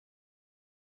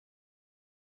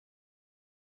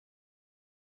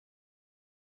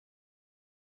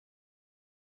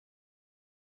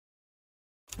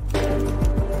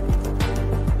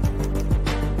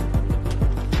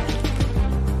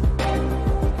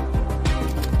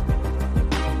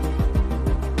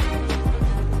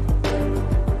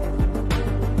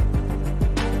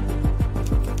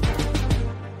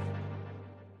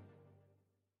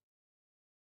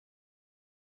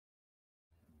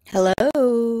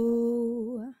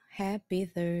Hello. Happy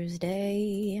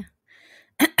Thursday.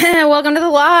 Welcome to the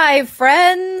live,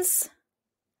 friends.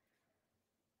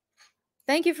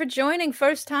 Thank you for joining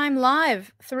First Time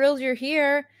Live. Thrilled you're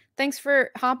here. Thanks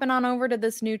for hopping on over to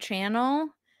this new channel.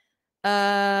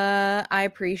 I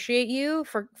appreciate you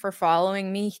for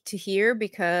following me to here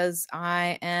because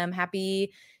I am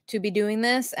happy to be doing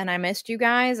this and I missed you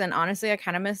guys. And honestly, I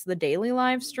kind of miss the daily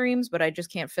live streams, but I just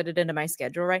can't fit it into my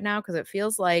schedule right now because it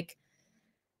feels like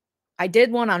I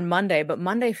did one on Monday, but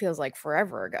Monday feels like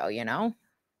forever ago, you know?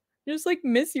 Just like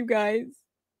miss you guys.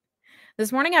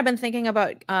 This morning I've been thinking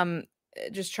about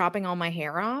just chopping all my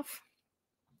hair off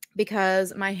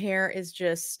because my hair is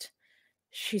just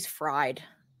she's fried.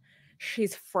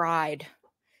 She's fried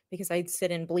because I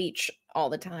sit in bleach all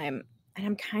the time. And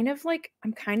I'm kind of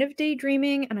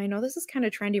daydreaming, and I know this is kind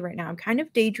of trendy right now. I'm kind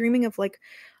of daydreaming of like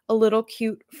a little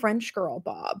cute French girl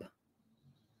bob.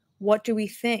 What do we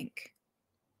think?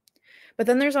 But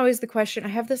then there's always the question, I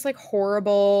have this like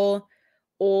horrible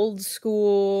old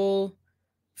school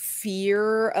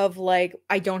fear of like,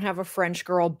 I don't have a French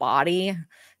girl body,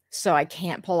 so I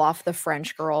can't pull off the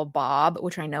French girl bob,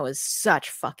 which I know is such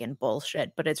fucking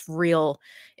bullshit, but it's real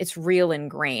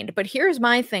ingrained. But here's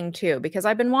my thing too, because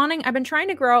I've been trying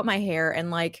to grow out my hair, and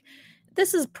like,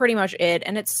 this is pretty much it.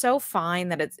 And it's so fine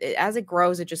that as it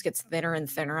grows, it just gets thinner and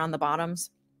thinner on the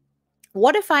bottoms.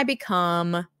 What if I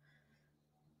become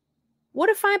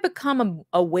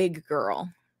a wig girl?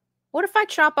 What if I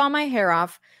chop all my hair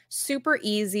off? Super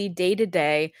easy, day to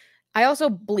day. I also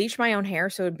bleach my own hair,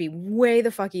 so it'd be way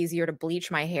the fuck easier to bleach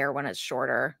my hair when it's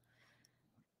shorter.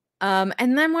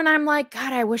 And then when I'm like,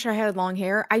 God, I wish I had long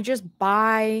hair, I just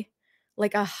buy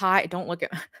like don't look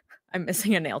at, I'm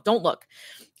missing a nail. Don't look.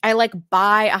 I like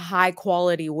buy a high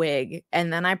quality wig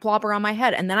and then I plop her on my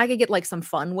head, and then I could get like some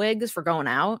fun wigs for going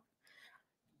out.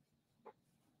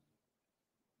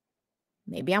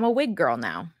 Maybe I'm a wig girl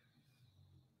now.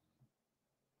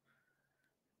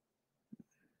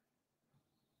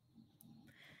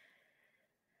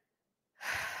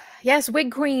 Yes,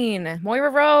 wig queen,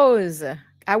 Moira Rose.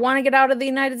 I want to get out of the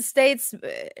United States.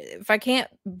 If I can't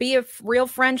be a real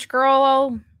French girl,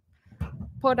 I'll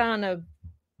have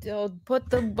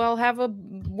a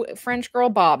French girl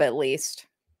bob at least.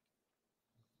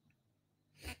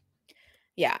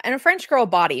 Yeah, and a French girl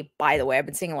body, by the way, I've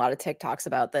been seeing a lot of TikToks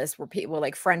about this where people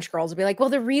like French girls will be like, well,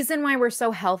 the reason why we're so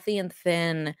healthy and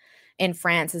thin in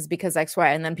France is because X, Y.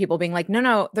 And then people being like,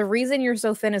 no, the reason you're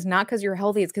so thin is not because you're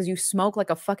healthy. It's because you smoke like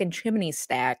a fucking chimney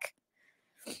stack.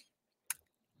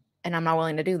 And I'm not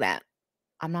willing to do that.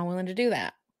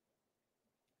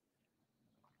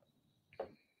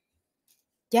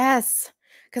 Yes.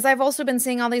 Because I've also been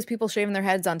seeing all these people shaving their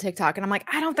heads on TikTok. And I'm like,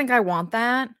 I don't think I want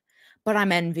that. But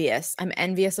I'm envious. I'm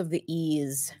envious of the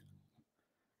ease.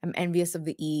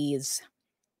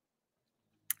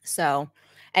 So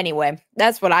anyway,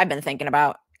 that's what I've been thinking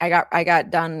about. I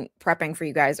got done prepping for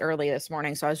you guys early this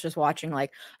morning. So I was just watching like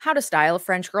how to style a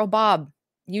French girl bob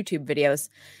YouTube videos.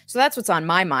 So that's what's on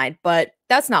my mind. But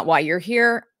that's not why you're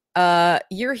here.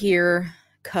 You're here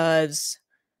because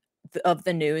of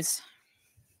the news.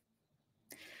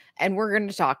 And we're going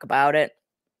to talk about it.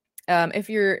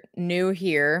 If you're new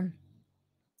here,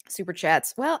 super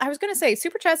chats. Well, I was going to say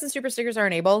super chats and super stickers are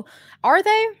enabled. Are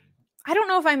they? I don't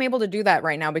know if I'm able to do that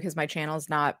right now because my channel is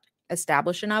not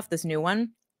established enough. This new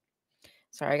one.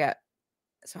 Sorry, I got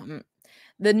something.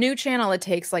 The new channel, it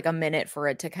takes like a minute for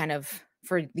it to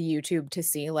for the YouTube to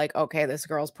see like, okay, this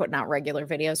girl's putting out regular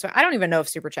videos. So I don't even know if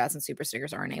super chats and super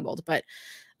stickers are enabled, but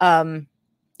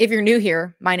if you're new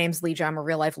here, my name's Legia. I'm a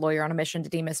real life lawyer on a mission to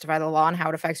demystify the law and how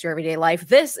it affects your everyday life.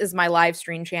 This is my live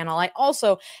stream channel. I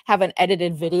also have an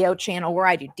edited video channel where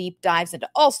I do deep dives into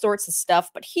all sorts of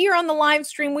stuff. But here on the live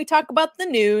stream, we talk about the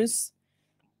news.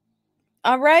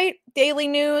 All right, daily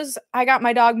news. I got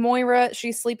my dog Moira.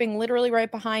 She's sleeping literally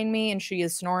right behind me and she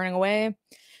is snoring away,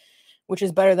 which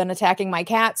is better than attacking my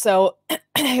cat. So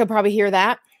you'll probably hear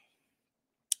that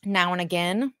now and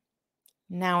again.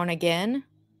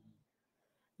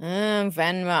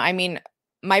 Venmo. I mean,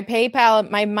 my PayPal,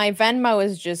 my Venmo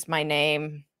is just my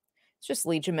name. It's just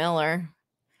Legia Miller.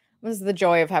 This is the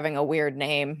joy of having a weird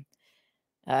name.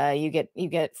 You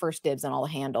get first dibs on all the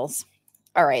handles.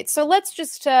 All right, so let's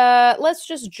just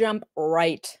jump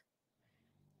right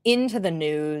into the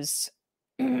news.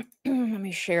 Let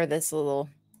me share these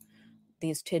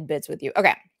tidbits with you.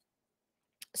 Okay.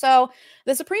 So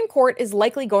the Supreme Court is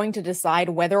likely going to decide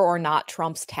whether or not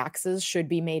Trump's taxes should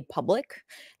be made public.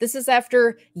 This is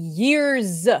after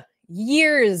years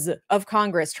of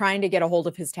Congress trying to get a hold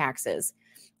of his taxes.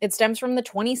 It stems from the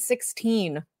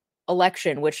 2016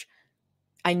 election, which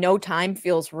I know time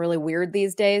feels really weird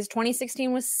these days.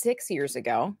 2016 was 6 years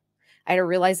ago. I had a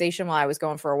realization while I was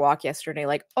going for a walk yesterday,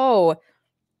 like, oh,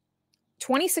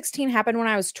 2016 happened when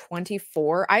I was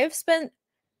 24. I have spent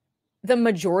the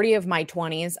majority of my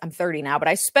 20s, I'm 30 now, but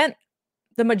I spent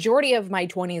the majority of my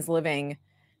 20s living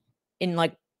in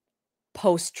like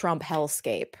post-Trump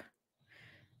hellscape.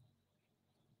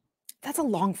 That's a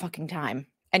long fucking time.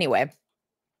 Anyway,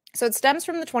 so it stems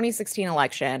from the 2016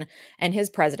 election and his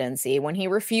presidency when he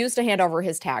refused to hand over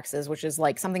his taxes, which is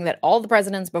like something that all the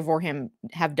presidents before him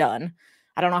have done.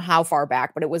 I don't know how far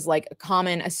back, but it was like a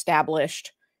common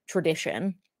established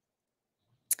tradition.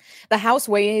 The House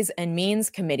Ways and Means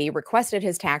Committee requested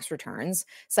his tax returns,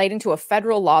 citing to a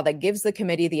federal law that gives the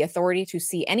committee the authority to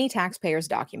see any taxpayer's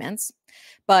documents.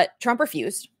 But Trump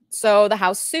refused, so the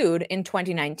House sued in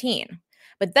 2019.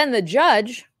 But then the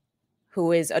judge,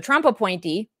 who is a Trump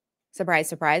appointee, surprise,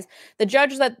 surprise, the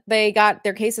judge that they got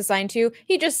their case assigned to,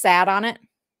 he just sat on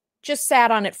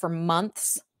it for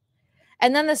months.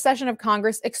 And then the session of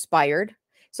Congress expired.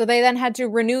 So they then had to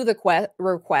renew the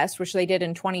request, which they did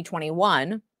in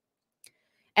 2021.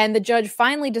 And the judge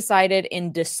finally decided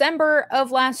in December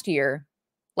of last year,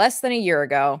 less than a year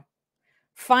ago,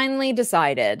 finally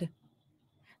decided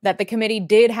that the committee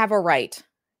did have a right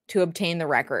to obtain the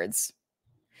records.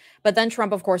 But then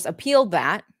Trump, of course, appealed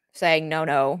that, saying,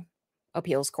 no,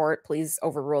 appeals court, please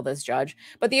overrule this judge.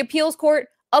 But the appeals court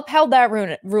upheld that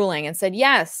ruling and said,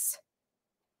 yes,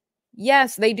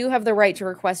 they do have the right to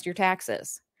request your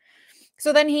taxes.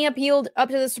 So then he appealed up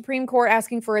to the Supreme Court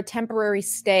asking for a temporary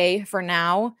stay for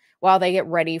now while they get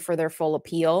ready for their full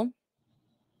appeal.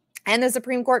 And the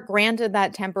Supreme Court granted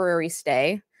that temporary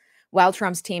stay while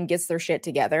Trump's team gets their shit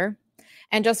together.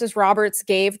 And Justice Roberts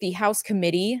gave the House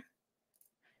committee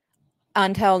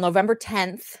until November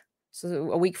 10th,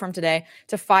 so a week from today,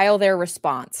 to file their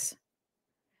response.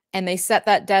 And they set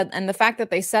that and the fact that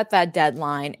they set that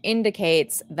deadline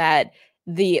indicates that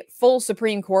the full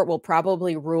Supreme Court will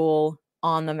probably rule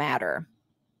on the matter.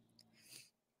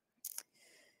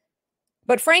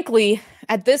 But frankly,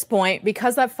 at this point,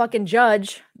 because that fucking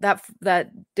judge,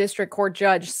 that district court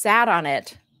judge sat on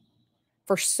it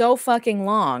for so fucking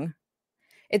long,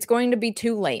 it's going to be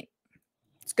too late.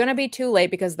 It's going to be too late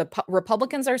because the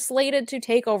Republicans are slated to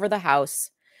take over the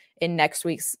House in next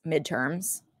week's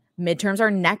midterms. Midterms are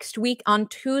next week on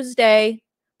Tuesday.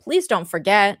 Please don't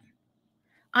forget.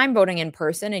 I'm voting in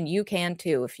person, and you can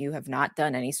too if you have not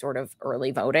done any sort of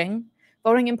early voting.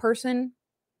 Voting in person,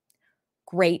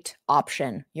 great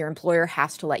option. Your employer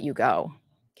has to let you go.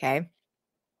 Okay.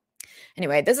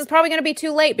 Anyway, this is probably going to be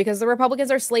too late because the Republicans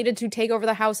are slated to take over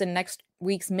the House in next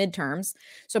week's midterms.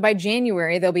 So by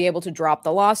January, they'll be able to drop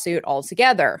the lawsuit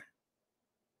altogether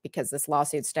because this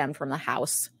lawsuit stemmed from the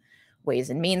House Ways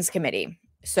and Means Committee.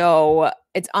 So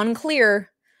it's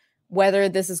unclear whether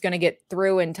this is going to get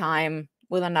through in time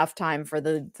with enough time for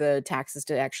the taxes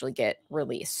to actually get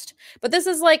released. But this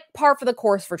is like par for the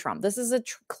course for Trump. This is a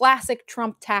classic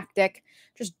Trump tactic.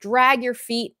 Just drag your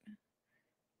feet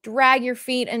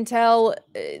until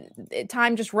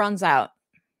time just runs out.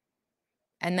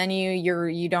 And then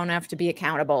you don't have to be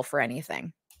accountable for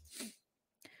anything.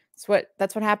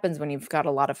 That's what happens when you've got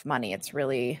a lot of money. It's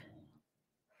really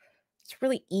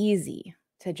easy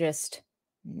to just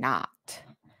not.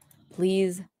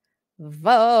 Please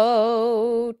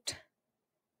vote.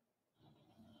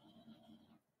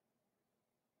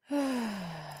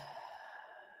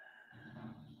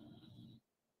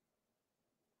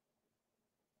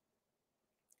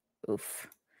 Oof.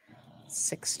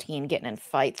 16 getting in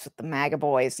fights with the MAGA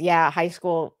boys. Yeah, high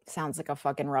school sounds like a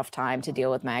fucking rough time to deal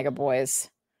with MAGA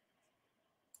boys.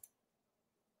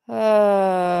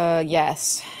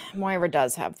 Yes. Moira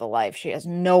does have the life. She has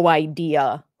no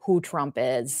idea who Trump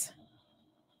is.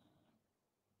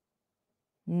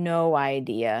 No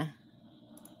idea.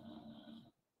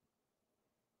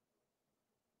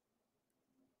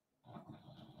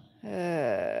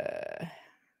 I'm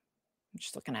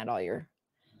just looking at all your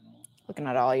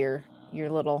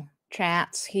little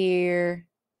chats here.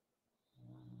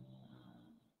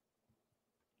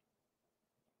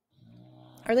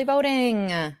 Early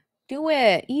voting. Do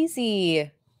it.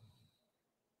 Easy.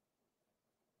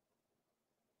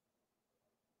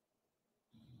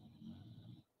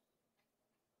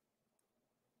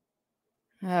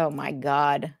 Oh my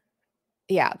God.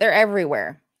 Yeah, they're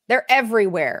everywhere. They're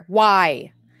everywhere.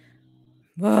 Why?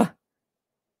 Ugh.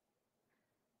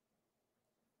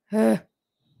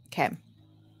 Okay.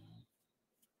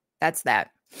 That's that.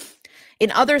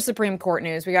 In other Supreme Court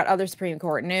news, we got other Supreme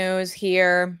Court news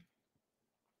here.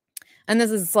 And this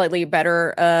is slightly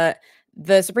better.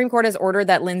 The Supreme Court has ordered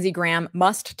that Lindsey Graham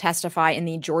must testify in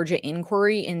the Georgia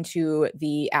inquiry into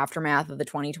the aftermath of the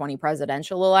 2020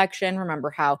 presidential election. Remember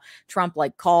how Trump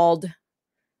called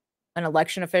an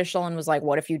election official and was like,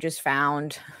 what if you just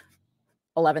found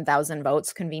 11,000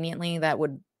 votes conveniently that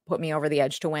would put me over the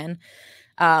edge to win?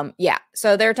 Yeah.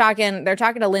 So they're talking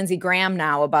to Lindsey Graham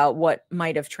now about what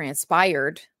might have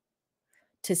transpired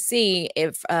to see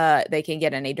if they can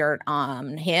get any dirt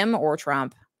on him or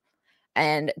Trump.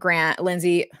 And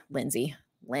Lindsey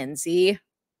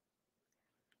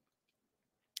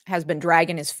has been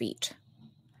dragging his feet,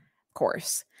 of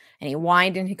course. And he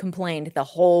whined and he complained the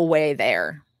whole way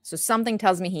there. So something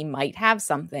tells me he might have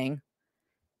something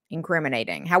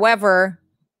incriminating. However,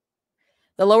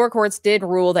 the lower courts did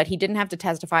rule that he didn't have to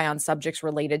testify on subjects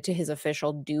related to his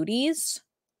official duties.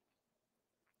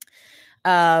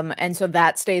 And so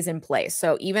that stays in place.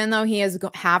 So even though he is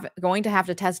going to have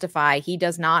to testify, he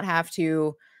does not have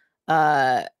to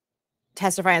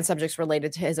testify on subjects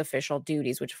related to his official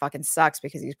duties, which fucking sucks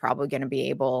because he's probably going to be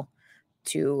able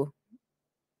to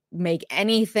make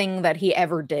anything that he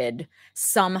ever did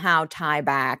somehow tie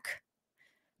back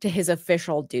to his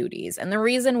official duties. And the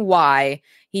reason why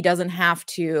he doesn't have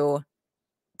to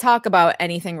talk about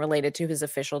anything related to his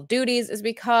official duties is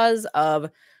because of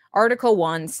Article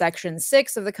 1, Section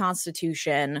 6 of the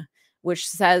Constitution, which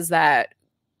says that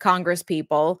Congress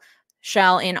people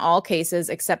shall in all cases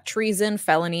except treason,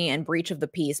 felony, and breach of the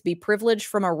peace be privileged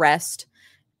from arrest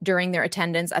during their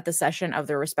attendance at the session of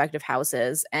their respective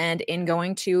houses and in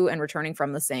going to and returning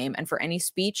from the same, and for any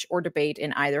speech or debate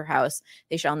in either house,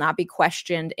 they shall not be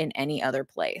questioned in any other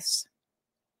place.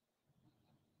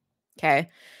 Okay.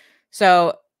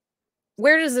 So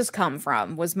where does this come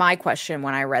from was my question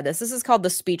when I read this. This is called the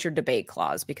speech or debate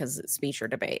clause because it's speech or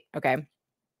debate. Okay.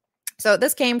 So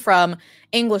this came from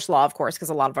English law, of course, because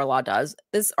a lot of our law does.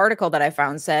 This article that I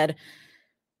found said,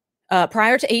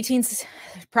 prior to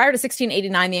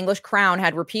 1689, the English crown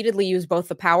had repeatedly used both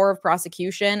the power of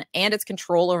prosecution and its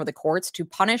control over the courts to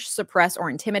punish, suppress,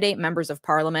 or intimidate members of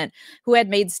parliament who had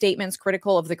made statements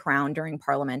critical of the crown during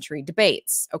parliamentary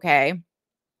debates. Okay.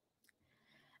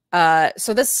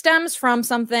 So this stems from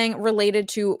something related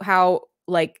to how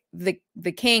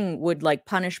the king would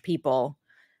punish people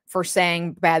for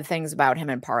saying bad things about him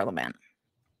in parliament.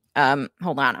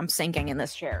 Hold on, I'm sinking in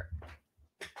this chair.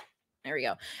 There we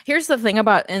go. Here's the thing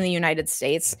about in the United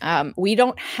States, we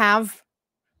don't have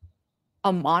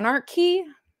a monarchy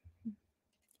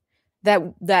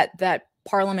that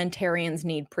parliamentarians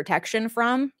need protection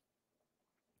from.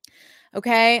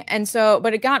 Okay, and so,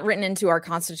 but it got written into our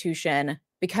Constitution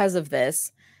because of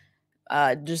this,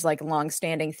 just a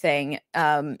long-standing thing.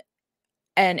 And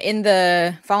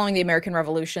following the American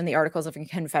Revolution, the Articles of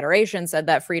Confederation said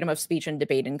that freedom of speech and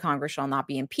debate in Congress shall not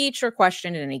be impeached or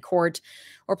questioned in any court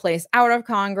or placed out of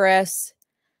Congress.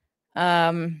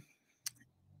 And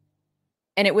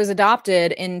it was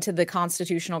adopted into the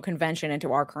Constitutional Convention,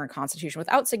 into our current Constitution,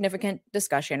 without significant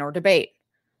discussion or debate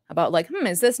about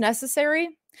is this necessary?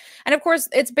 And of course,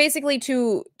 it's basically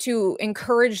to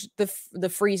encourage the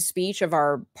free speech of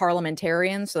our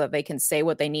parliamentarians so that they can say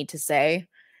what they need to say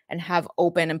and have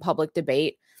open and public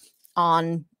debate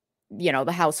on,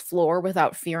 the House floor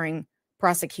without fearing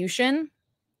prosecution.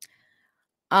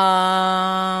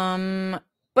 But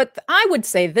I would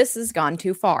say this has gone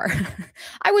too far.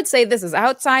 I would say this is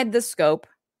outside the scope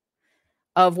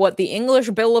of what the English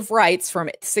Bill of Rights from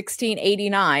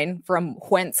 1689, from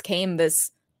whence came this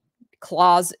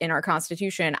clause in our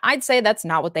Constitution. I'd say that's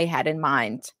not what they had in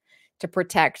mind to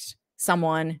protect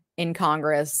someone in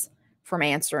Congress from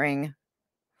answering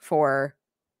for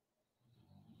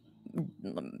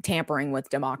tampering with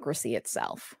democracy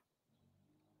itself.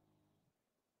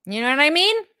 You know what I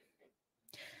mean?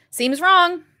 Seems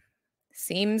wrong.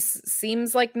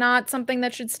 Seems like not something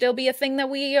that should still be a thing that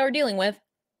we are dealing with.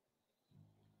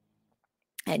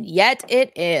 And yet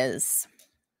it is.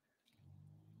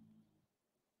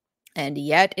 And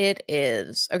yet it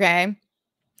is. Okay.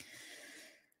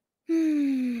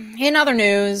 In other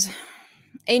news,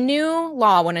 a new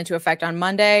law went into effect on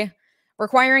Monday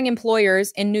requiring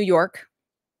employers in New York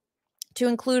to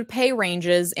include pay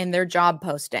ranges in their job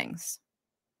postings.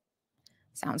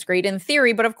 Sounds great in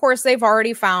theory, but of course they've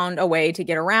already found a way to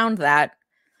get around that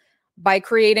by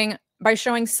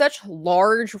showing such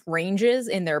large ranges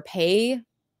in their pay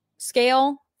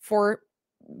scale for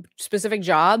specific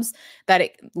jobs that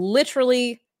it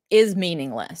literally is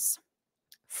meaningless.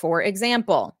 For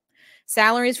example,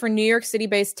 Salaries for New York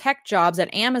City-based tech jobs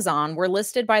at Amazon were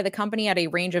listed by the company at a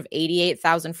range of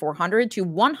 $88,400 to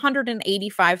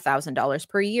 $185,000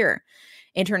 per year.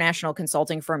 International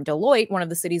consulting firm Deloitte, one of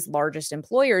the city's largest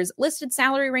employers, listed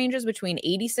salary ranges between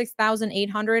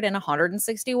 $86,800 and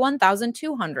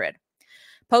 $161,200.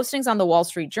 Postings on the Wall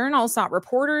Street Journal sought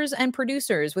reporters and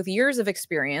producers with years of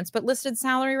experience, but listed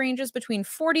salary ranges between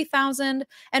 $40,000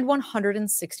 and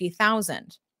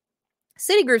 $160,000.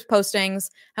 Citigroup's postings,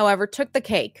 however, took the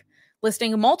cake,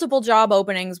 listing multiple job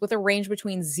openings with a range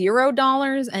between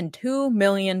 $0 and $2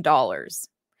 million.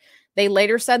 They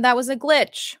later said that was a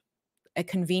glitch, a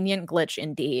convenient glitch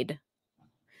indeed.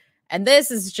 And this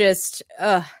is just,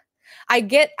 I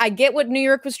get what New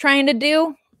York was trying to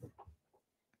do.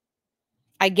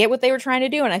 I get what they were trying to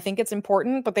do, and I think it's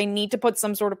important, but they need to put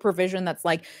some sort of provision that's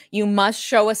like, you must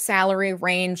show a salary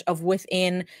range of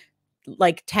within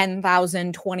like $10,000,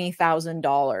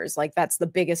 $20,000. Like, that's the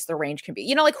biggest the range can be.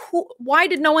 You know, like, why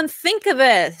did no one think of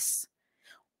this?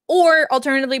 Or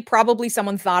alternatively, probably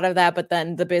someone thought of that, but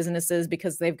then the businesses,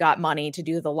 because they've got money to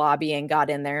do the lobbying, got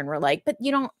in there and were like, but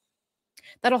you don't,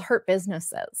 that'll hurt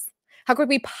businesses. How could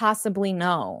we possibly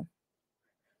know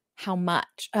how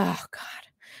much? Oh, God.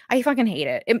 I fucking hate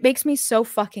it. It makes me so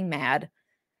fucking mad.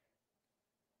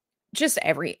 Just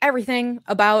everything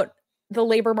about the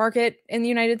labor market in the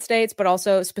United States, but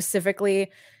also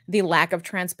specifically the lack of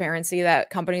transparency that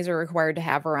companies are required to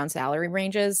have around salary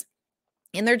ranges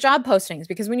in their job postings.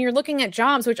 Because when you're looking at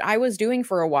jobs, which I was doing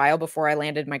for a while before I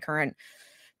landed my current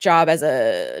job as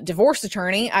a divorce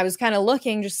attorney, I was kind of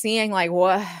looking, just seeing like,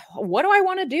 what do I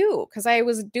want to do? Because I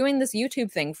was doing this YouTube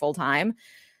thing full time.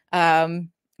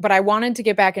 But I wanted to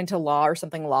get back into law or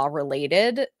something law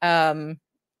related.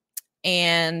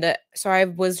 And so I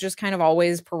was just kind of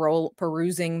always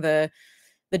perusing the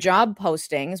job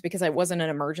postings because it wasn't an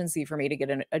emergency for me to get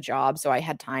a job. So I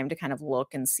had time to kind of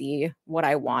look and see what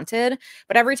I wanted.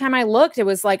 But every time I looked, it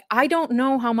was like, I don't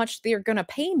know how much they're going to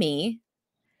pay me.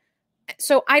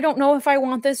 So I don't know if I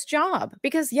want this job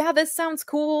because, yeah, this sounds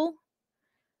cool.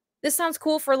 This sounds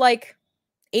cool for like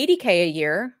 $80K a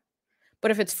year. But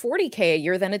if it's $40K a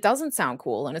year, then it doesn't sound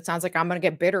cool. And it sounds like I'm going to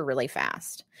get bitter really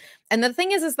fast. And the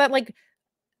thing is that like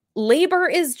labor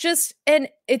is just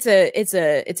it's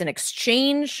an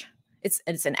exchange. It's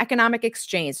an economic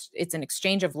exchange. It's an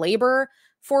exchange of labor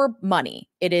for money.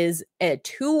 It is a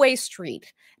two-way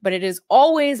street, but it has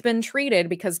always been treated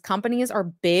because companies are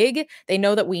big. They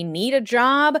know that we need a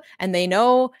job and they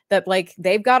know that like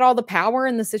they've got all the power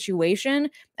in the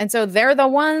situation. And so they're the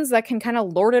ones that can kind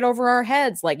of lord it over our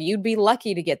heads. Like, you'd be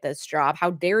lucky to get this job. How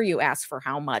dare you ask for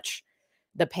how much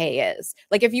the pay is?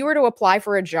 Like, if you were to apply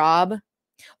for a job,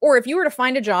 or if you were to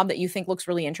find a job that you think looks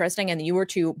really interesting and you were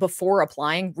to, before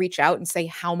applying, reach out and say,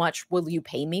 how much will you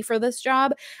pay me for this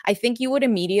job? I think you would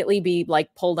immediately be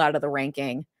like pulled out of the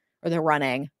ranking or the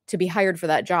running to be hired for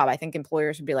that job. I think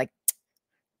employers would be like,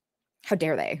 how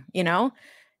dare they, you know?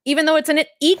 Even though it's an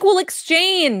equal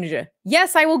exchange.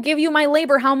 Yes, I will give you my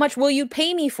labor. How much will you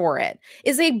pay me for it?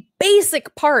 Is a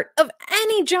basic part of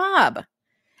any job.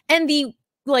 And the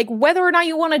like, whether or not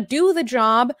you want to do the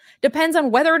job depends on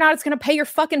whether or not it's going to pay your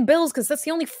fucking bills, because that's the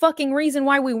only fucking reason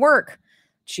why we work.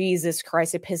 Jesus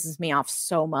Christ, it pisses me off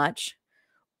so much.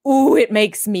 Ooh, it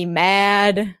makes me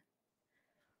mad.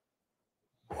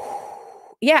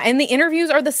 Yeah, and the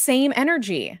interviews are the same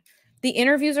energy. The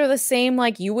interviews are the same,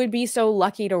 like, you would be so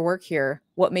lucky to work here.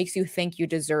 What makes you think you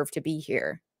deserve to be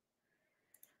here?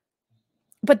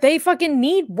 But they fucking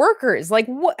need workers. Like,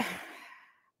 what?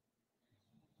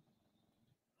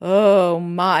 Oh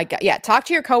my God. Yeah. Talk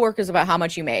to your coworkers about how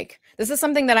much you make. This is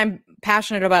something that I'm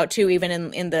passionate about too, even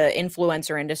in the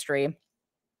influencer industry,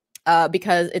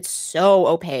 because it's so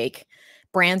opaque.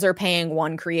 Brands are paying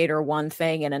one creator one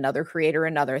thing and another creator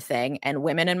another thing. And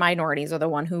women and minorities are the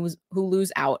one who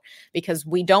lose out because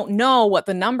we don't know what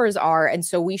the numbers are. And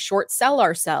so we short sell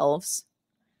ourselves.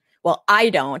 Well, I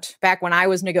don't. Back when I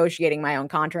was negotiating my own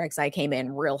contracts, I came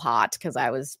in real hot because I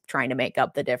was trying to make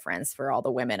up the difference for all the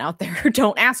women out there who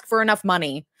don't ask for enough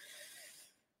money.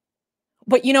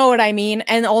 But you know what I mean?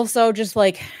 And also just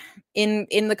like in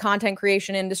the content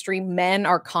creation industry, men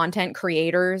are content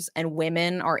creators and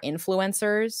women are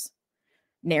influencers.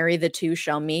 Nary the two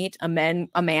shall meet. A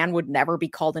man would never be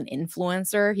called an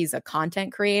influencer. He's a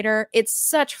content creator. It's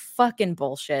such fucking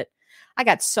bullshit. I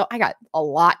got a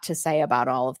lot to say about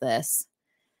all of this.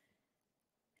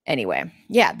 Anyway,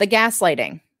 yeah, the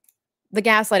gaslighting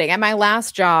at my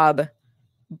last job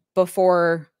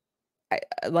before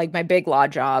like my big law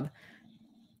job.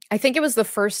 I think it was the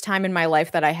first time in my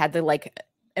life that I had the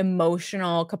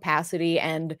emotional capacity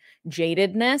and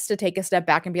jadedness to take a step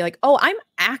back and be like, oh, I'm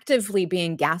actively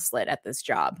being gaslit at this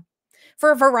job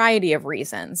for a variety of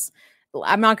reasons.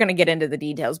 I'm not going to get into the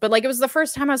details, but like it was the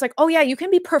first time I was like, oh yeah, you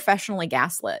can be professionally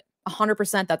gaslit.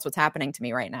 100% that's what's happening to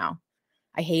me right now.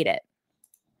 I hate it.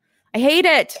 I hate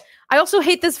it. I also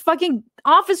hate this fucking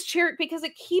office chair because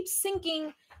it keeps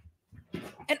sinking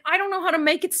and I don't know how to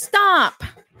make it stop.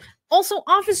 Also,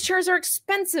 office chairs are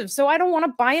expensive, so I don't want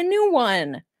to buy a new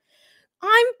one.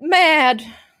 I'm mad.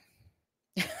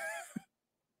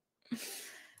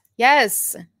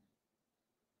 Yes.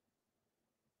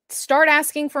 Start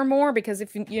asking for more, because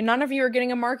if none of you are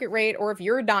getting a market rate, or if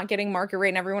you're not getting market rate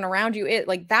and everyone around you,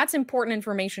 like that's important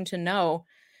information to know,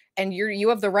 and you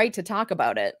have the right to talk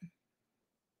about it.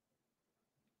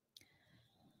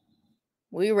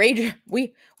 We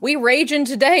raging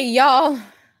today, y'all.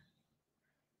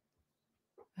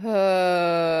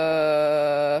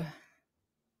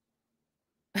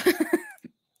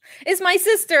 It's my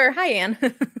sister. Hi, Anne.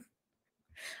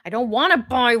 I don't want to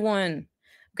buy one.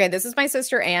 Okay, this is my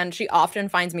sister Anne. She often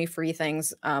finds me free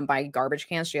things by garbage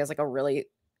cans. She has like a really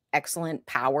excellent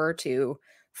power to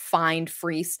find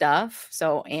free stuff.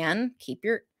 So Anne, keep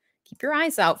your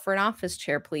eyes out for an office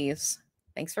chair, please.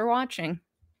 Thanks for watching.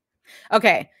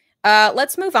 Okay,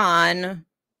 let's move on.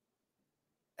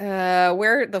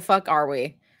 Where the fuck are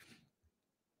we?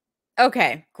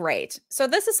 Okay, great. So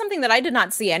this is something that I did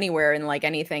not see anywhere in like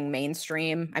anything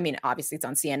mainstream. I mean, obviously it's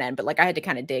on CNN, but like I had to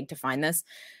kind of dig to find this.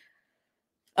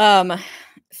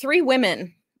 3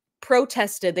 women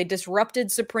protested. They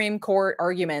disrupted Supreme Court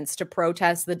arguments to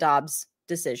protest the Dobbs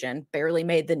decision. Barely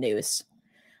made the news.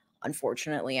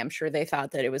 Unfortunately, I'm sure they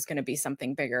thought that it was going to be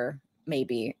something bigger.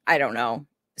 Maybe. I don't know.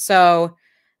 So,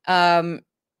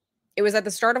 it was at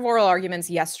the start of oral arguments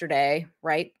yesterday,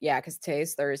 right? Yeah, because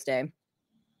today's Thursday.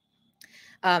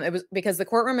 It was because the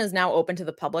courtroom is now open to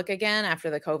the public again after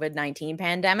the COVID-19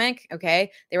 pandemic.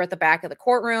 Okay. They were at the back of the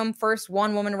courtroom. First,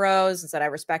 one woman rose and said, "I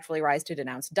respectfully rise to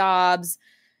denounce Dobbs.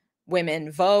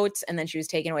 Women vote." And then she was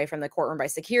taken away from the courtroom by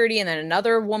security. And then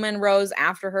another woman rose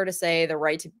after her to say, "The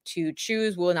right to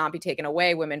choose will not be taken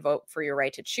away. Women, vote for your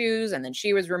right to choose." And then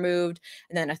she was removed.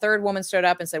 And then a third woman stood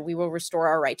up and said, "We will restore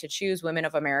our right to choose. Women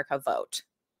of America, vote."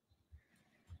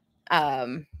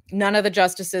 None of the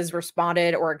justices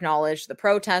responded or acknowledged the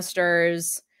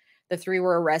protesters. The 3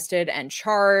 were arrested and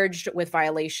charged with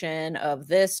violation of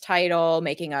this title,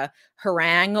 making a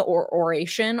harangue or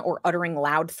oration or uttering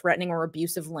loud, threatening, or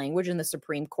abusive language in the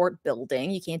Supreme Court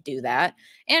building. You can't do that.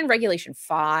 And Regulation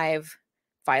 5,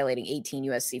 violating 18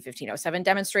 U.S.C. 1507,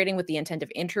 demonstrating with the intent of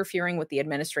interfering with the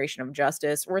administration of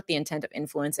justice or with the intent of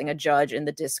influencing a judge in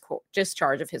the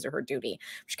discharge of his or her duty,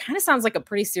 which kind of sounds like a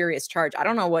pretty serious charge. I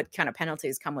don't know what kind of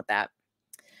penalties come with that.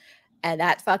 And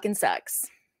that fucking sucks.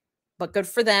 But good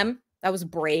for them. That was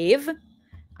brave.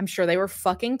 I'm sure they were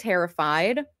fucking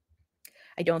terrified.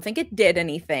 I don't think it did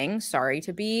anything. Sorry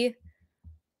to be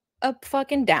a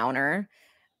fucking downer.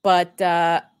 But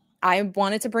I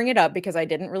wanted to bring it up because I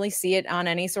didn't really see it on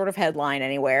any sort of headline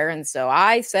anywhere. And so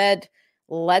I said,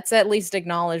 let's at least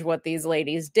acknowledge what these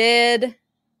ladies did.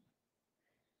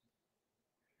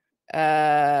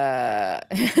 The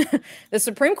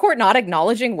Supreme Court not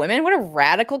acknowledging women? What a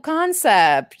radical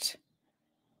concept.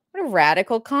 What a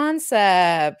radical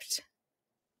concept.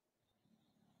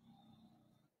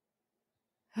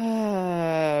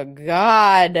 Oh,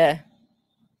 God.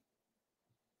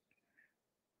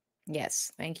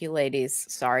 Yes, thank you, ladies.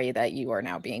 Sorry that you are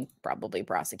now being probably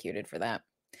prosecuted for that.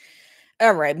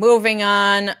 All right, moving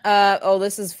on. Oh,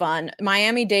 this is fun.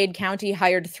 Miami-Dade County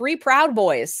hired 3 Proud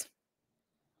Boys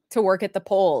to work at the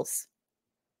polls.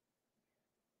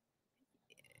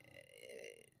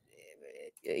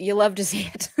 You love to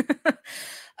see it.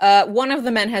 One of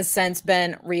the men has since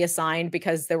been reassigned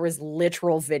because there was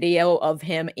literal video of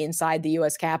him inside the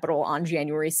U.S. Capitol on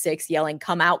January 6th yelling,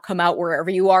 come out, wherever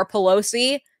you are,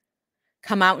 Pelosi.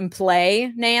 Come out and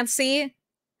play, Nancy."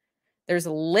 There's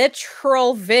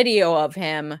literal video of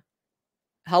him.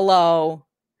 Hello.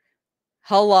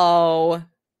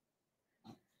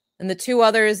 And the 2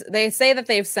 others, they say that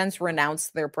they've since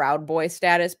renounced their Proud Boy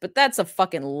status, but that's a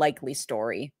fucking likely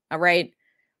story. All right.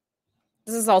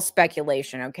 This is all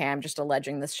speculation. Okay. I'm just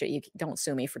alleging this shit. You don't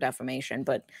sue me for defamation,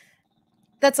 but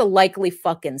that's a likely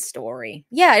fucking story.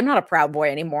 Yeah. I'm not a Proud Boy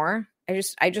anymore.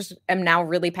 I just am now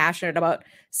really passionate about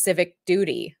civic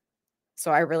duty.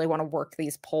 So I really want to work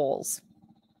these polls.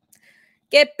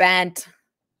 Get bent.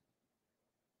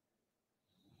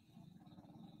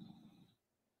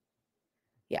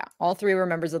 Yeah, all 3 were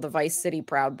members of the Vice City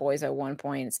Proud Boys at one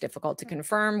point. It's difficult to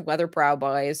confirm whether Proud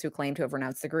Boys who claim to have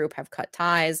renounced the group have cut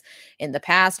ties. In the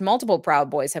past, multiple Proud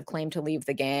Boys have claimed to leave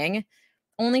the gang.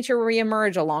 only to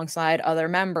reemerge alongside other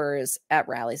members at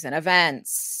rallies and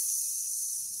events.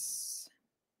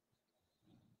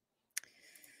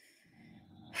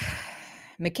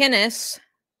 McInnes,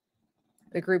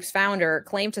 the group's founder,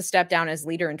 claimed to step down as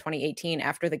leader in 2018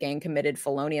 after the gang committed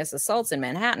felonious assaults in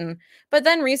Manhattan, but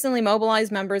then recently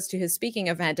mobilized members to his speaking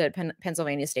event at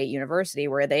Pennsylvania State University,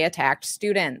 where they attacked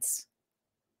students.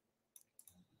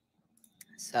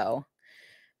 So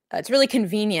it's really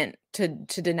convenient to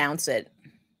denounce it.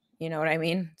 You know what I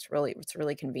mean? It's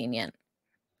really convenient.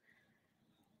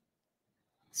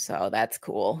 So that's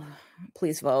cool.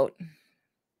 Please vote.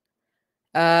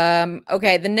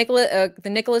 Okay, the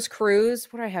Nicholas Cruz.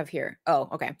 What do I have here? Oh,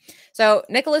 okay. So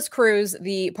Nicholas Cruz,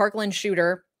 the Parkland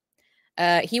shooter,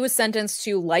 he was sentenced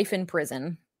to life in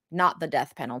prison, not the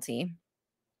death penalty.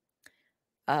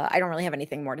 I don't really have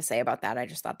anything more to say about that. I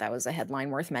just thought that was a headline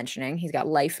worth mentioning. He's got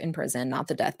life in prison, not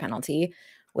the death penalty,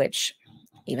 which,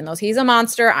 even though he's a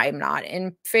monster, I'm not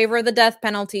in favor of the death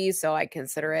penalty, so I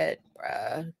consider it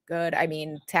good. I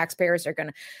mean, taxpayers are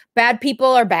bad people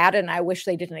are bad, and I wish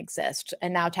they didn't exist.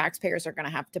 And now taxpayers are going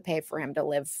to have to pay for him to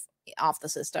live off the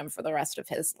system for the rest of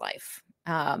his life.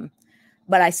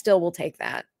 But I still will take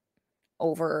that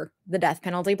over the death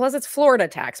penalty. Plus, it's Florida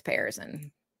taxpayers,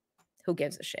 and who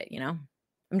gives a shit, you know?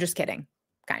 I'm just kidding,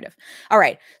 kind of. All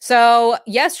right. So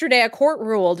yesterday, a court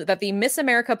ruled that the Miss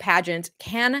America pageant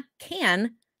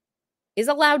is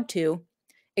allowed to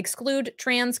exclude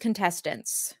trans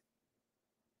contestants.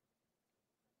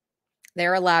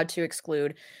 They're allowed to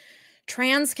exclude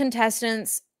trans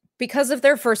contestants because of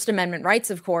their First Amendment rights,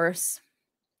 of course.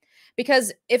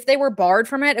 Because if they were barred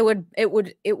from it, it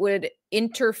would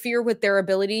interfere with their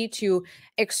ability to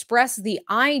express the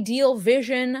ideal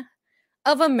vision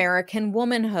of American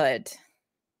womanhood.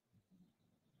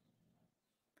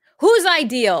 Whose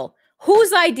ideal?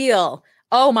 Whose ideal?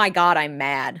 Oh my God, I'm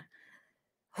mad.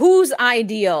 Whose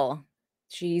ideal?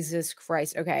 Jesus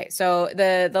Christ. Okay, so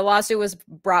the lawsuit was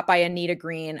brought by Anita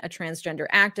Green, a transgender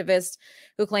activist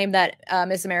who claimed that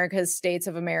Miss America's States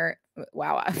of America...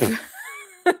 Wow.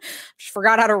 Just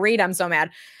forgot how to read. I'm so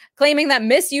mad. Claiming that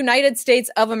Miss United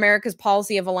States of America's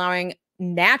policy of allowing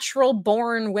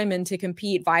natural-born women to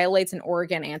compete violates an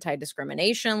Oregon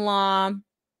anti-discrimination law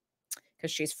because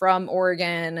she's from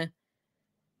Oregon.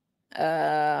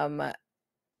 The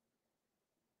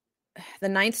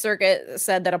Ninth Circuit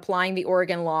said that applying the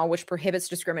Oregon law, which prohibits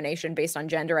discrimination based on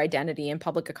gender identity in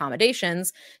public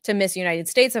accommodations to Miss United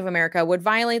States of America, would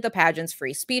violate the pageant's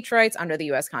free speech rights under the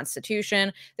U.S.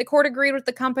 Constitution. The court agreed with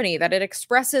the company that it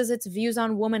expresses its views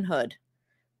on womanhood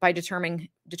by determining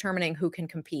who can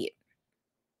compete.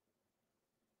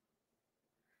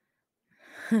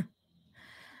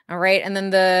 All right. And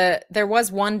then there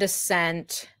was one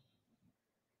dissent.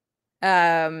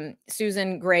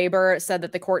 Susan Graber said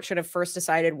that the court should have first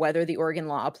decided whether the Oregon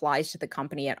law applies to the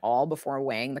company at all before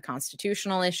weighing the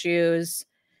constitutional issues.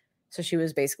 So she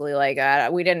was basically like,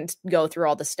 we didn't go through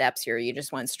all the steps here. You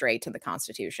just went straight to the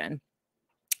Constitution.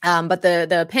 But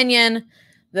the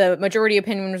majority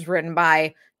opinion was written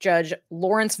by Judge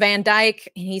Lawrence Van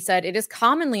Dyke. And he said, it is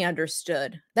commonly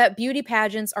understood that beauty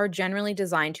pageants are generally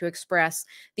designed to express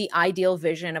the ideal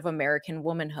vision of American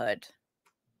womanhood.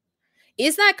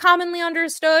 Is that commonly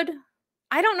understood?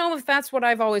 I don't know if that's what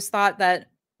I've always thought that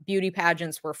beauty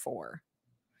pageants were for.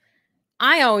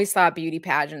 I always thought beauty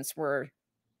pageants were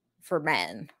for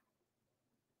men.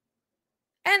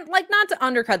 And like, not to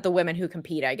undercut the women who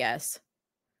compete, I guess.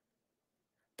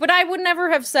 But I would never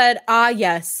have said,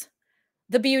 yes,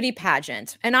 the beauty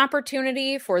pageant, an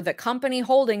opportunity for the company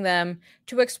holding them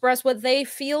to express what they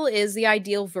feel is the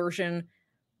ideal version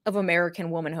of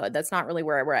American womanhood. That's not really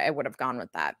where I would have gone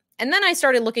with that. And then I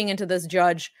started looking into this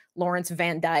Judge Lawrence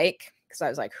Van Dyke because I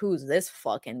was like, who's this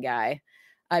fucking guy?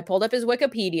 I pulled up his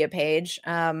Wikipedia page.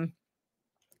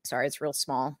 Sorry, it's real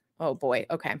small. Oh boy.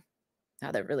 Okay.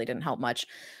 No, that really didn't help much.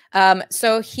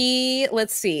 So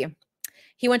let's see.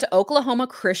 He went to Oklahoma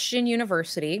Christian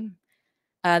University.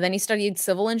 Then he studied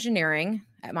civil engineering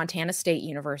at Montana State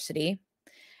University.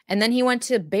 And then he went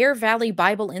to Bear Valley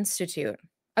Bible Institute,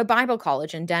 a Bible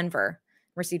college in Denver,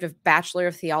 received a Bachelor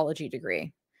of Theology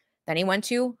degree. Then he went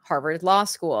to Harvard Law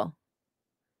School.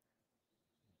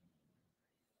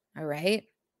 All right.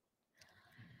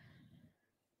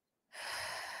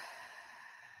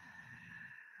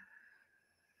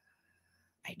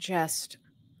 I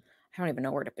don't even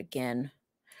know where to begin.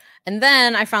 And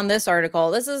then I found this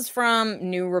article. This is from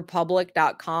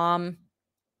newrepublic.com.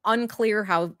 Unclear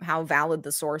how valid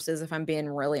the source is, if I'm being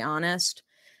really honest.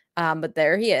 But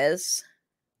there he is.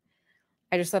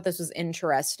 I just thought this was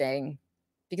interesting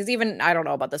because even I don't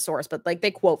know about the source, but like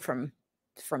they quote from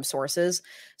sources.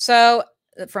 So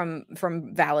from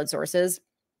valid sources.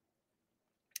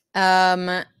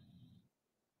 Let's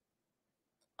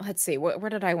see, what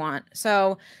did I want?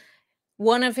 So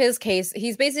one of his case,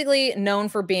 he's basically known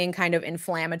for being kind of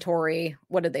inflammatory.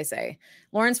 What did they say?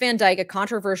 Lawrence Van Dyke, a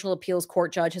controversial appeals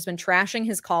court judge, has been trashing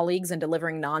his colleagues and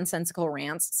delivering nonsensical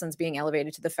rants since being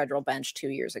elevated to the federal bench 2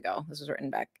 years ago. This was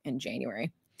written back in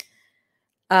January.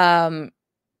 Let's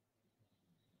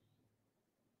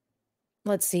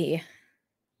see.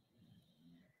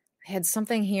 I had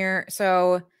something here.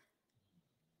 So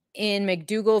in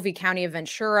McDougal v. County of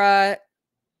Ventura,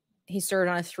 he served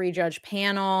on a 3-judge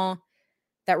panel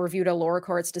that reviewed a lower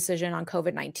court's decision on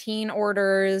COVID-19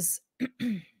 orders.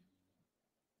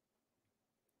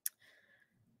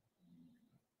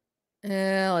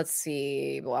 Let's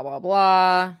see, blah, blah,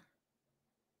 blah.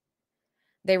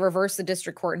 They reversed the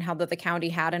district court and held that the county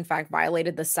had, in fact,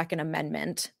 violated the Second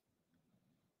Amendment.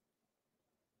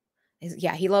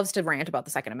 Yeah, he loves to rant about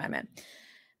the Second Amendment.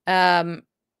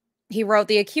 He wrote,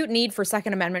 the acute need for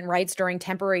Second Amendment rights during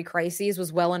temporary crises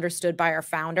was well understood by our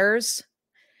founders.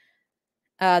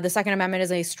 The Second Amendment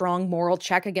is a strong moral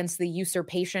check against the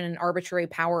usurpation and arbitrary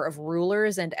power of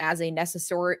rulers, and as a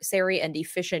necessary and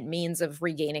efficient means of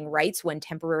regaining rights when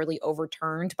temporarily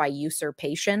overturned by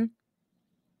usurpation.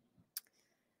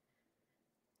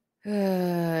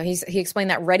 He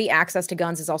explained that ready access to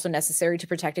guns is also necessary to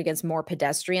protect against more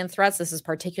pedestrian threats. This is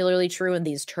particularly true in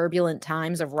these turbulent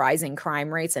times of rising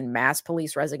crime rates and mass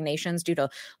police resignations due to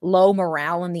low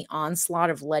morale and the onslaught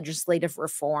of legislative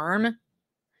reform.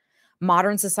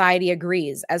 Modern society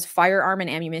agrees, as firearm and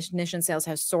ammunition sales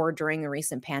have soared during the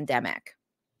recent pandemic.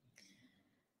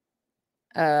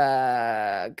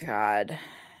 God.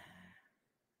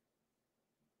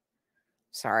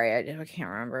 Sorry, I can't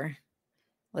remember.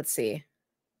 Let's see.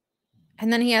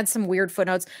 And then he had some weird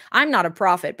footnotes. I'm not a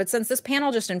prophet, but since this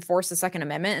panel just enforced the Second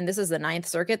Amendment and this is the Ninth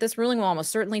Circuit, this ruling will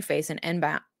almost certainly face an en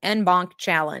banc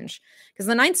challenge because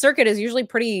the Ninth Circuit is usually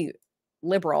pretty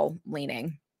liberal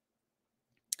leaning.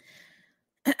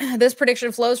 This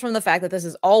prediction flows from the fact that this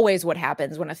is always what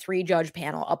happens when a 3-judge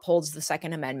panel upholds the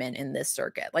Second Amendment in this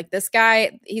circuit. Like this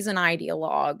guy, he's an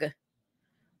ideologue.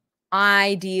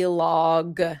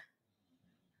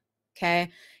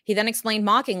 Okay. He then explained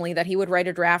mockingly that he would write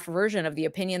a draft version of the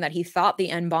opinion that he thought the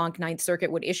en banc Ninth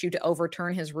Circuit would issue to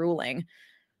overturn his ruling.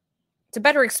 To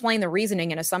better explain the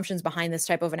reasoning and assumptions behind this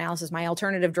type of analysis, my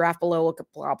alternative draft below,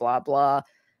 blah, blah,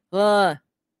 blah.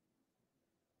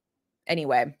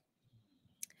 Anyway.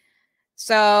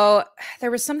 So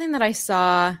there was something that I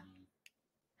saw.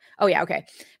 Oh, yeah. Okay.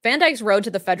 Van Dyke's road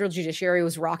to the federal judiciary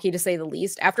was rocky, to say the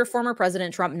least. After former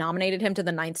President Trump nominated him to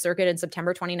the Ninth Circuit in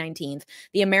September 2019,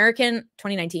 the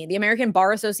American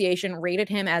Bar Association rated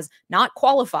him as not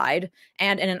qualified,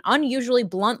 and in an unusually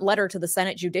blunt letter to the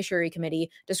Senate Judiciary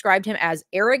Committee, described him as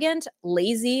arrogant,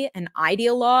 lazy, an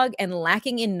ideologue, and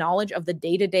lacking in knowledge of the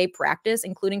day-to-day practice,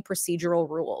 including procedural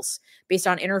rules, based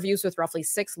on interviews with roughly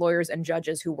 6 lawyers and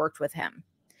judges who worked with him.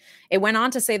 It went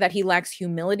on to say that he lacks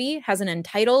humility, has an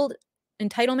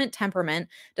entitlement temperament,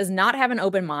 does not have an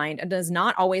open mind, and does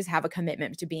not always have a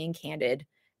commitment to being candid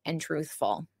and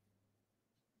truthful.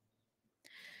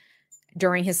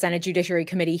 During his Senate Judiciary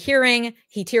Committee hearing,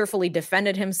 he tearfully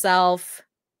defended himself,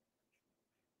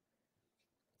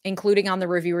 including on the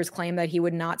reviewer's claim that he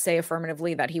would not say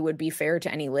affirmatively that he would be fair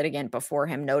to any litigant before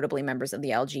him, notably members of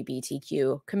the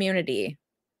LGBTQ community.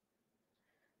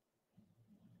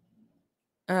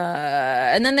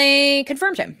 And then they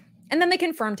confirmed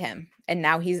him. And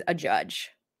now he's a judge.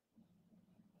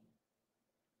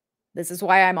 This is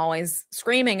why I'm always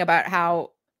screaming about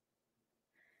how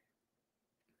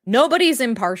nobody's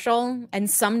impartial and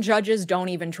some judges don't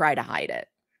even try to hide it.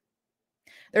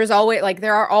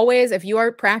 There are always, if you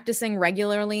are practicing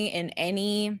regularly in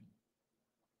any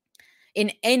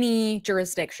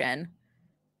jurisdiction,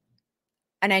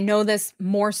 and I know this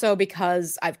more so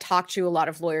because I've talked to a lot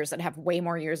of lawyers that have way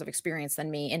more years of experience than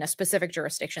me in a specific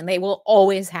jurisdiction. They will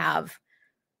always have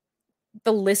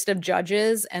the list of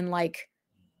judges and like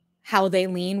how they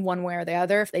lean one way or the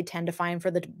other. If they tend to find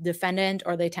for the defendant,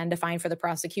 or they tend to find for the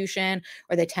prosecution,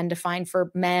 or they tend to find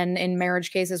for men in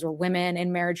marriage cases or women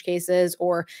in marriage cases,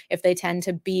 or if they tend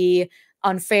to be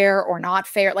unfair or not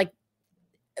fair.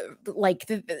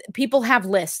 People have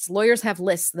lists. Lawyers have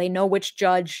lists. They know which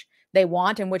judge they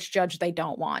want and which judge they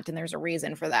don't want. And there's a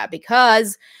reason for that,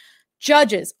 because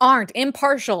judges aren't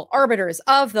impartial arbiters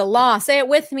of the law. Say it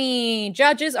with me.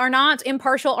 Judges are not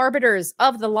impartial arbiters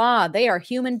of the law. They are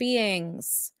human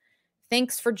beings.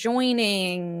 Thanks for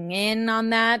joining in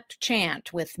on that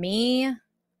chant with me.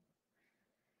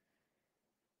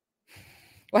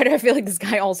 Why do I feel like this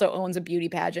guy also owns a beauty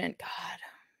pageant? God.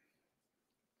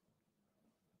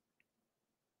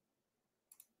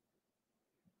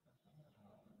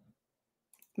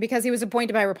 Because he was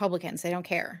appointed by Republicans. They don't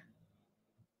care.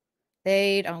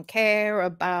 They don't care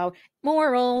about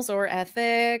morals or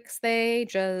ethics. They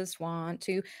just want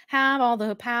to have all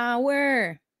the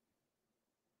power.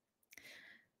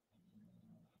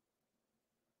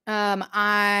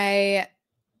 I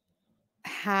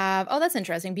have, oh, that's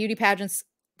interesting. Beauty pageants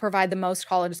provide the most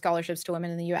college scholarships to women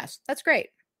in the US. That's great.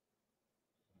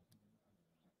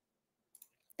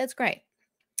 That's great.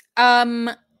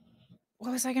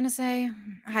 What was I gonna say?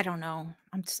 I don't know.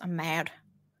 I'm mad.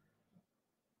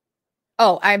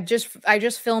 Oh, I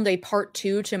just filmed a part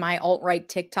 2 to my alt-right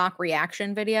TikTok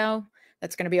reaction video.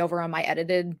 That's gonna be over on my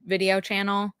edited video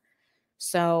channel.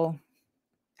 So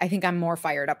I think I'm more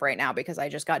fired up right now because I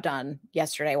just got done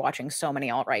yesterday watching so many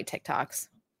alt-right TikToks.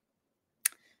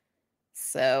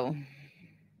 So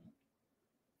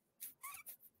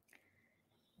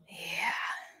yeah.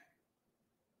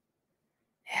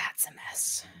 Yeah, it's a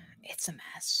mess. It's a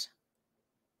mess.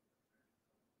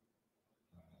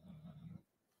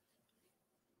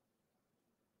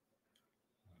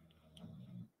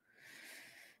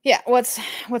 Yeah, what's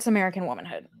American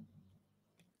womanhood?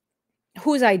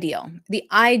 Who's ideal? The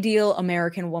ideal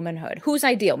American womanhood. Who's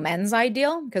ideal? Men's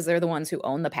ideal? Because they're the ones who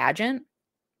own the pageant?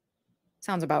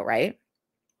 Sounds about right.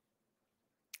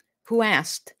 Who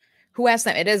asked? Who asked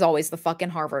them? It is always the fucking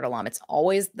Harvard alum. It's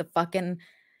always the fucking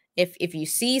if you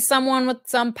see someone with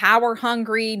some power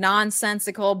hungry,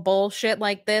 nonsensical bullshit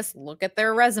like this, look at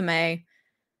their resume.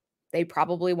 They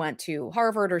probably went to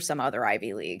Harvard or some other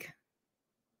Ivy League.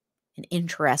 An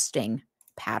interesting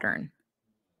pattern.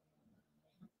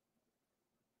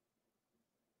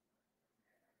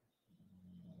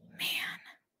 Man.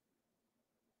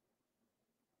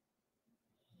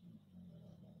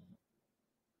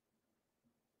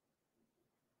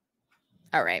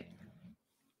 All right.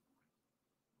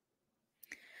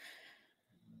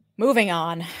 Moving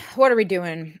on. What are we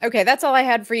doing? Okay, that's all I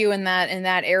had for you in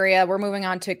that area. We're moving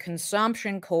on to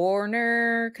consumption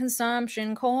corner.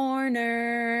 Consumption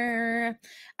corner.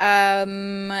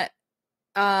 Starbucks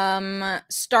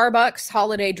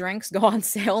holiday drinks go on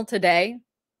sale today,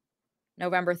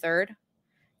 November 3rd.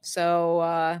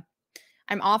 So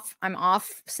I'm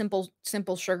off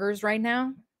simple sugars right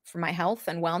now for my health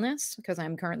and wellness because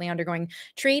I'm currently undergoing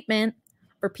treatment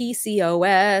for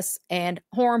PCOS and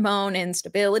hormone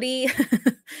instability.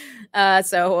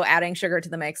 So adding sugar to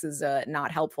the mix is not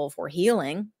helpful for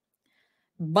healing.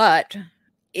 But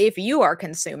if you are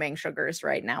consuming sugars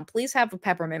right now, please have a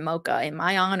peppermint mocha in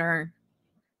my honor.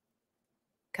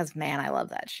 Because, man, I love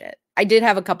that shit. I did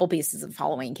have a couple pieces of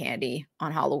Halloween candy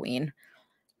on Halloween.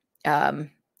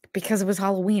 Because it was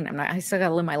Halloween. I still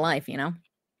gotta live my life, you know?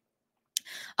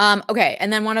 Okay,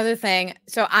 and then one other thing.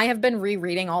 So I have been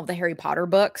rereading all of the Harry Potter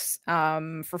books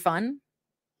for fun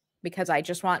because I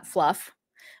just want fluff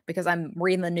because I'm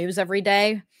reading the news every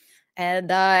day.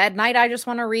 And at night, I just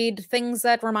want to read things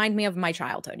that remind me of my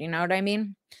childhood. You know what I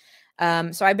mean?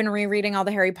 So I've been rereading all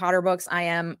the Harry Potter books. I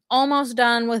am almost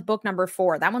done with book number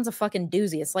 4. That one's a fucking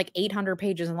doozy. It's like 800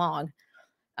 pages long.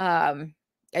 I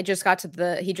just got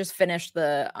to he just finished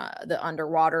the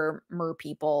underwater mer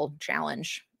people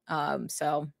challenge.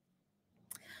 So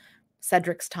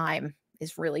Cedric's time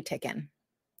is really ticking.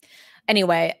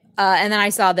 Anyway, and then I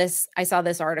saw this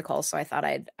article, so I thought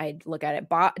I'd look at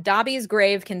it. Dobby's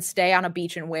grave can stay on a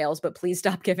beach in Wales, but please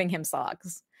stop giving him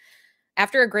socks.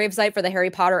 After a gravesite for the Harry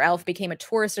Potter elf became a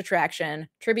tourist attraction,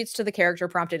 tributes to the character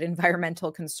prompted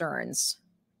environmental concerns.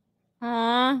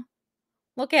 Aww,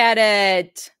 look at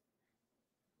it.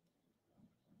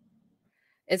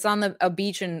 It's on a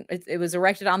beach, and it was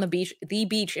erected on the beach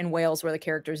in Wales where the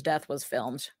character's death was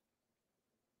filmed.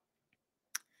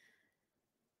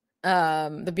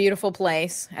 The beautiful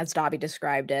place, as Dobby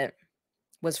described it,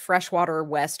 was Freshwater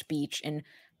West Beach in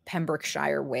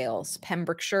Pembrokeshire, Wales.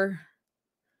 Pembrokeshire,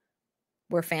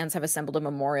 where fans have assembled a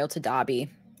memorial to Dobby.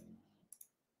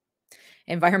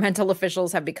 Environmental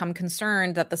officials have become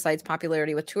concerned that the site's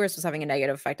popularity with tourists was having a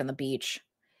negative effect on the beach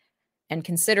and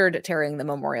considered tearing the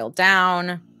memorial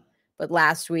down. But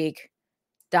last week,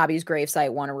 Dobby's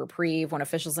gravesite won a reprieve when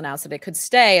officials announced that it could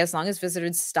stay as long as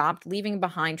visitors stopped leaving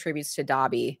behind tributes to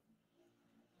Dobby,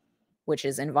 which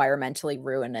is environmentally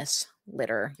ruinous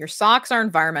litter. Your socks are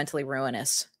environmentally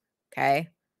ruinous, okay?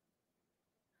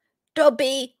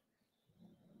 Dobby!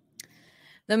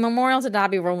 The memorial to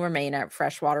Dobby will remain at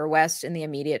Freshwater West in the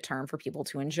immediate term for people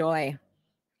to enjoy.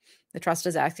 The trust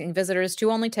is asking visitors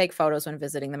to only take photos when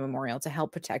visiting the memorial to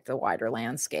help protect the wider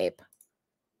landscape.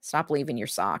 Stop leaving your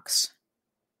socks.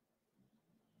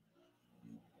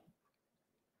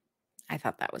 I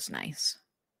thought that was nice.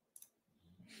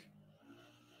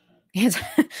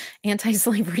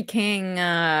 Anti-slavery king.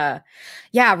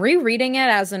 Yeah, rereading it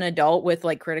as an adult with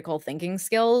like critical thinking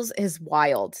skills is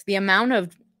wild. The amount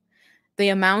of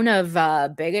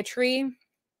bigotry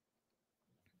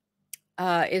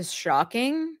is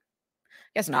shocking.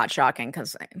 I guess not shocking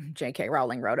because J.K.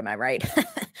 Rowling wrote, am I right?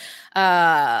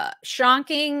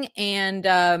 Shocking, and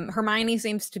Hermione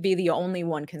seems to be the only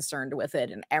one concerned with it,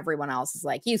 and everyone else is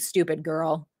like, you stupid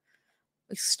girl.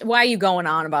 Why are you going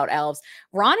on about elves?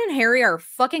 Ron and Harry are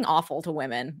fucking awful to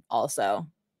women, also.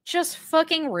 Just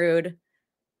fucking rude.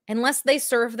 Unless they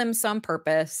serve them some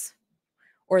purpose.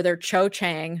 Or they're Cho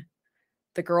Chang,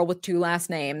 the girl with 2 last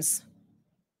names.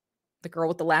 The girl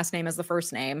with the last name as the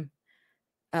first name.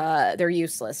 They're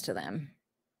useless to them.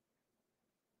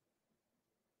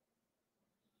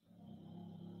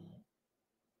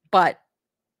 But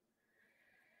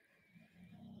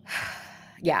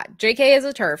yeah, JK is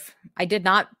a turf. I did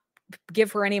not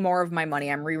give her any more of my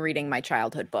money. I'm rereading my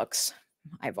childhood books.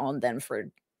 I've owned them for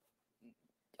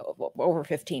over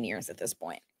 15 years at this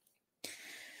point.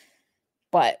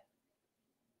 But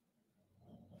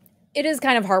it is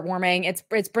kind of heartwarming.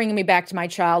 It's bringing me back to my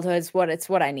childhood. It's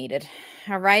what I needed.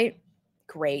 All right.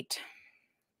 Great.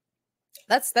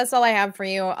 That's all I have for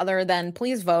you, other than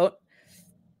please vote.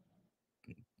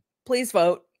 Please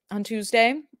vote on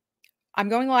Tuesday. I'm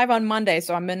going live on Monday,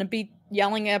 so I'm going to be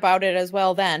yelling about it as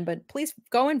well then, but please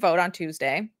go and vote on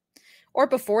Tuesday. Or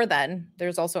before then.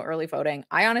 There's also early voting.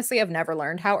 I honestly have never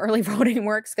learned how early voting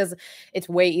works because it's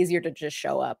way easier to just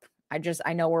show up.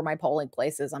 I know where my polling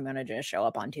place is. I'm going to just show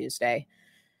up on Tuesday.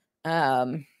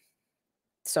 So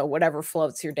whatever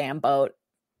floats your damn boat,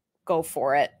 go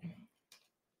for it.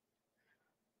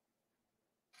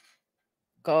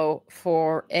 Go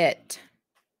for it.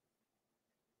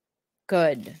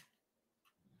 Good.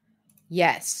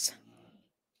 Yes.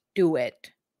 Do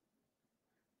it.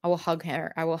 I will hug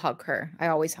her. I will hug her. I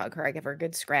always hug her. I give her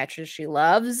good scratches. She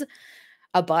loves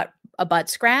a butt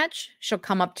scratch. She'll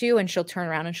come up to you and she'll turn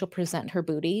around and she'll present her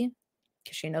booty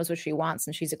because she knows what she wants,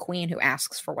 and she's a queen who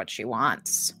asks for what she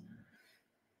wants.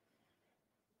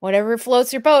 Whatever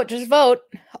floats your boat, just vote.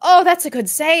 Oh, that's a good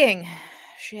saying.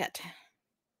 Shit.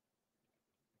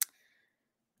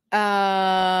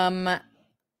 Oh,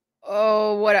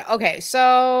 what? Okay,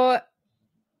 so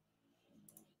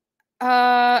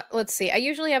let's see. I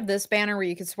usually have this banner where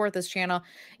you can support this channel.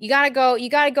 You gotta go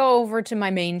over to my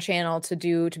main channel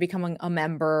to become a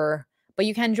member, but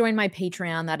you can join my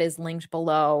Patreon. That is linked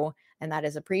below, and that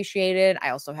is appreciated. I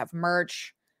also have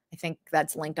merch. I think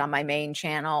that's linked on my main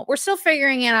channel. We're still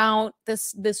figuring it out,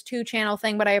 this 2-channel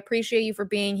thing, but I appreciate you for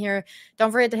being here. Don't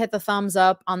forget to hit the thumbs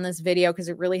up on this video because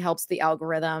it really helps the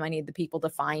algorithm. I need the people to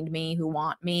find me who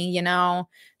want me, you know?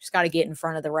 Just got to get in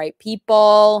front of the right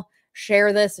people.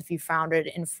 Share this if you found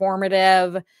it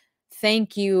informative.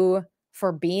 Thank you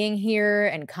for being here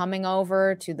and coming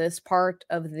over to this part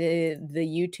of the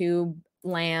YouTube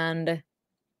land.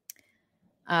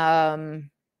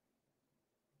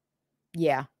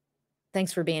 Yeah.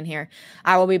 Thanks for being here.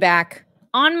 I will be back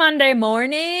on Monday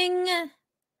morning.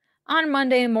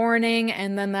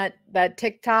 And then that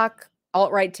TikTok,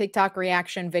 alt-right TikTok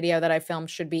reaction video that I filmed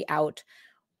should be out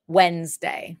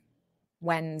Wednesday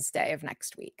of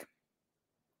next week.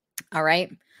 All right.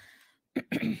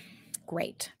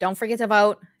 Great. Don't forget to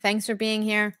vote. Thanks for being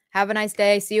here. Have a nice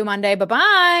day. See you Monday.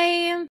 Bye-bye.